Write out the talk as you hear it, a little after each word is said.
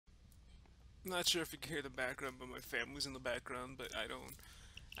Not sure if you can hear the background, but my family's in the background, but I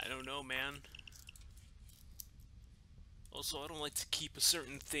don't know, man. Also, I don't like to keep a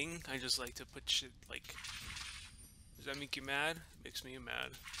certain thing. I just like to put shit, like, does that make you mad? Makes me mad.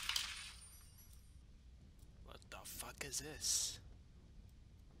 What the fuck is this?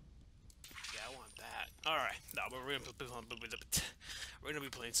 Yeah, I want that. Alright, no, but we're gonna be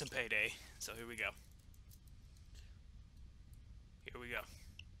playing some Payday, so here we go. Here we go.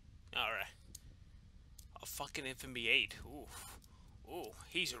 Alright. A fucking Infamy 8. Ooh. Ooh,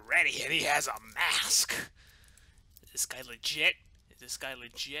 he's ready and he has a mask! Is this guy legit? Is this guy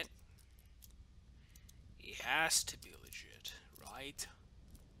legit? He has to be legit, right?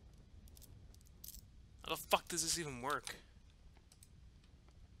 How the fuck does this even work?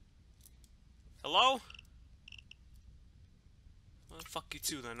 Hello? Well, fuck you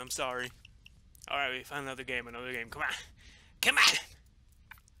too then, I'm sorry. Alright, we found another game, Come on! Come on!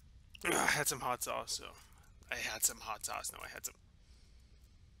 Ugh, I had some hot sauce, so... I had some hot sauce, no, I had some...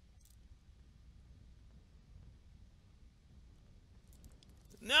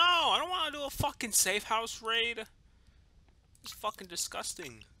 No! I don't want to do a fucking safe house raid! It's fucking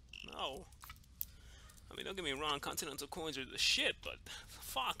disgusting. No. I mean, don't get me wrong, Continental coins are the shit, but...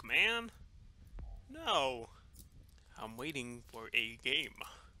 Fuck, man! No! I'm waiting for a game.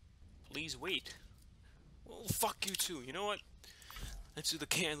 Please wait. Well, fuck you too. You know what? Let's do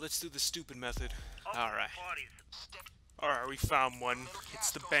the stupid method. Alright. Alright, we found one.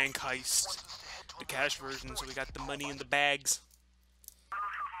 It's the bank heist. The cash version, so we got the money in the bags.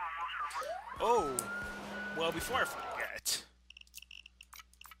 Oh! Well, before I forget...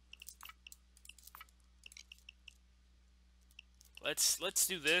 Let's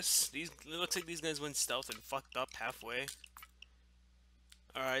do this. It looks like these guys went stealth and fucked up halfway.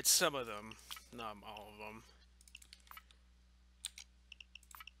 Alright, some of them. Not all of them.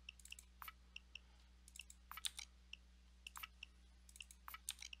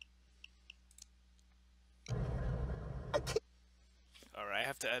 Alright, I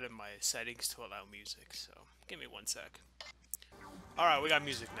have to edit my settings to allow music, so give me 1 sec. Alright, we got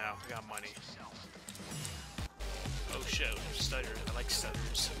music now. We got money. Oh shit, stutters. I like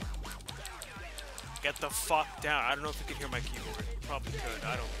stutters. Get the fuck down. I don't know if you can hear my keyboard. Probably could.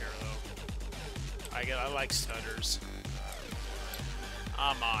 I don't care though. I like stutters.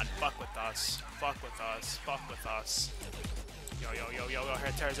 I'm on. Fuck with us. Fuck with us. Fuck with us. Yo yo yo yo yo.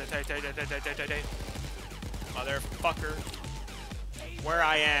 Motherfucker. Where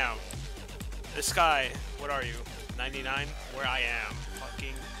I am. This guy. What are you? 99? Where I am.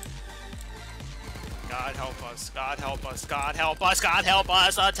 Fucking. God help us. God help us. God help us. God help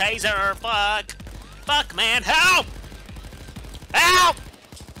us. A taser. Fuck. Fuck, man. Help! Help!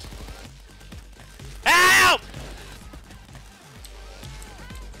 Help!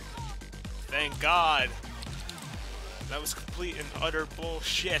 Thank God. That was complete and utter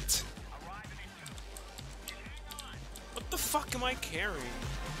bullshit. What the fuck am I carrying?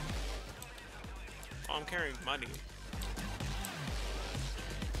 Oh, I'm carrying money.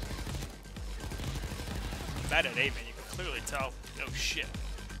 Bad at aiming, you can clearly tell. No shit.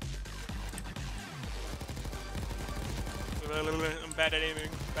 I'm bad at aiming.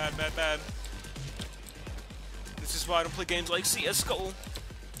 Bad, bad, bad. This is why I don't play games like CSGO.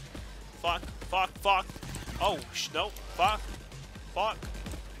 Fuck, fuck, fuck. Oh, no. Fuck. Fuck.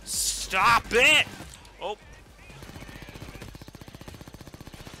 Stop it! Oh.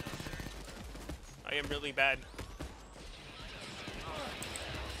 I am really bad.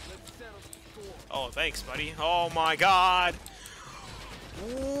 Oh, thanks, buddy. Oh my God.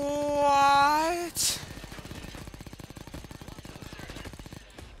 What?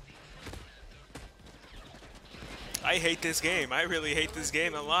 I hate this game. I really hate this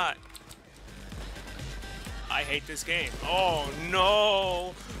game a lot. I hate this game. Oh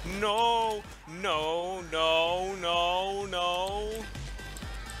no! No! No! No! No! No!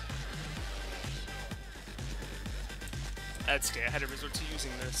 That's okay. I had to resort to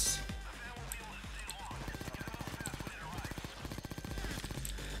using this.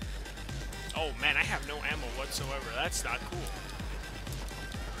 Oh man, I have no ammo whatsoever. That's not cool.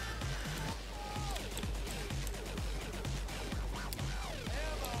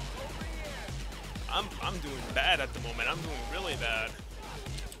 I'm doing bad at the moment. I'm doing really bad.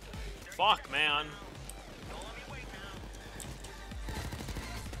 Fuck, man.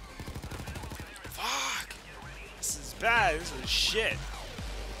 Fuck. This is bad. This is shit.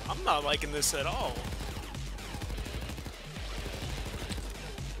 I'm not liking this at all.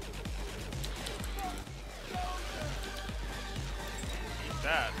 Eat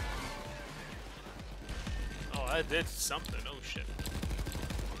that. Oh, that did something. Oh shit.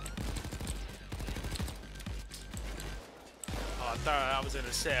 I thought I was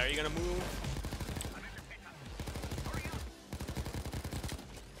gonna say, are you gonna move?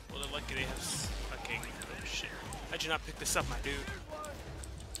 Well, they're lucky they have fucking... Oh shit. How'd you not pick this up, my dude?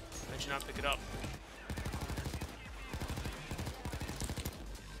 How'd you not pick it up?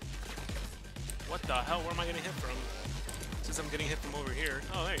 What the hell? Where am I getting hit from? Since I'm getting hit from over here.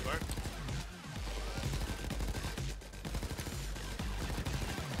 Oh, there you are.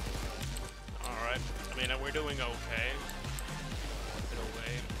 Alright. I mean, we're doing okay. Get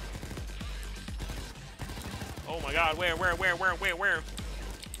away. Oh my god, where?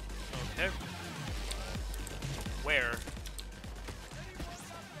 Okay. Where?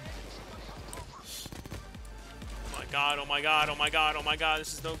 Oh my god, oh my god, oh my god, oh my god,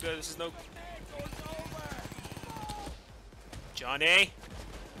 this is no good, this is no... Johnny?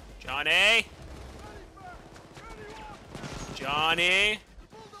 Johnny? Johnny?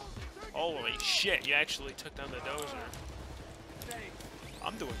 Holy shit, you actually took down the dozer.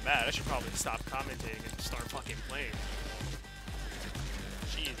 I'm doing bad. I should probably stop commentating and start fucking playing.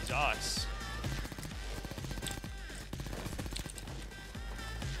 Jesus.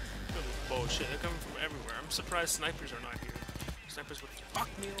 Really bullshit. They're coming from everywhere. I'm surprised snipers are not here. Snipers would fuck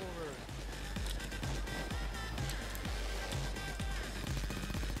me over.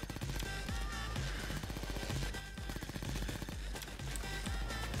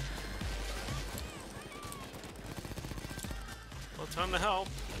 Well, time to help.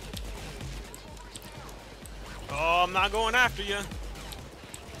 Oh, I'm not going after you.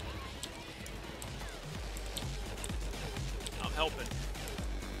 I'm helping.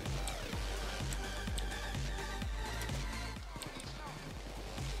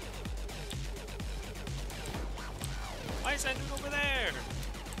 Why is that dude over there?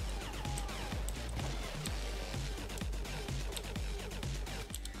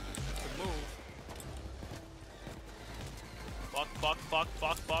 Good move. Fuck.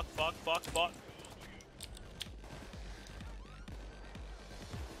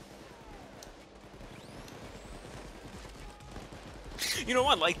 You know,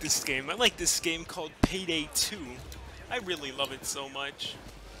 I like this game. I like this game called Payday 2. I really love it so much.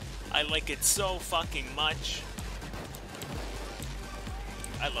 I like it so fucking much.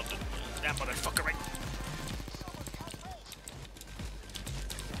 I love that motherfucker right.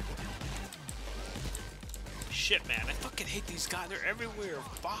 Shit, man. I fucking hate these guys. They're everywhere.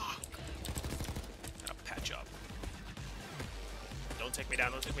 Fuck. Gotta patch up. Don't take me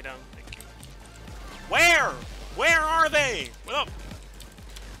down. Don't take me down. Thank you. Where? Where are they? What up?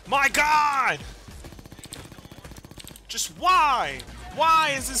 My God! Just why?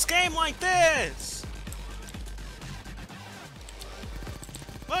 Why is this game like this?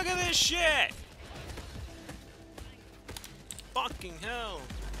 Look at this shit! Fucking hell.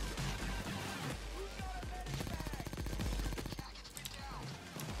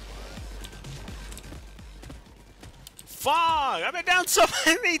 Fuck! I've been down so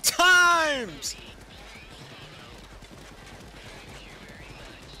many times!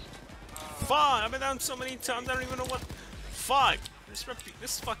 Fuck! I've been down so many times, I don't even know what... Fuck!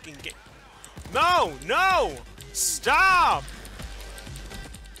 This fucking game... No! No! Stop!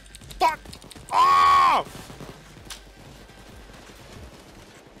 Fuck off!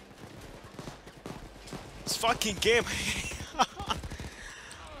 This fucking game...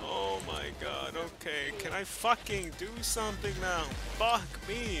 Oh my God, okay. Can I fucking do something now? Fuck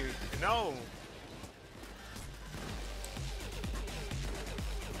me! No!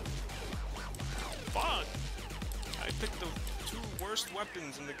 Fuck! I picked the two worst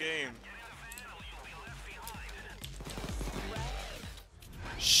weapons in the game.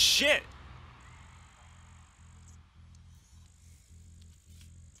 Shit!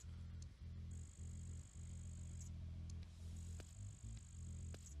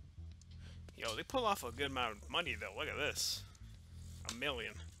 Yo, they pull off a good amount of money though. Look at this. $1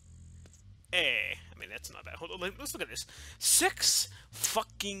 million. I mean, that's not bad. Hold on, let's look at this. 6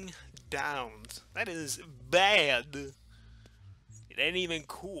 fucking downs. That is bad. It ain't even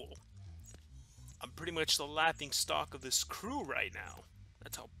cool. I'm pretty much the laughing stock of this crew right now.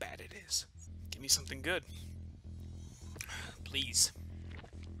 That's how bad it is. Give me something good. Please.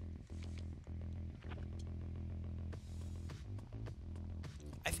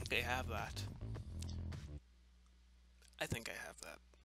 I think I have that. I think I have that.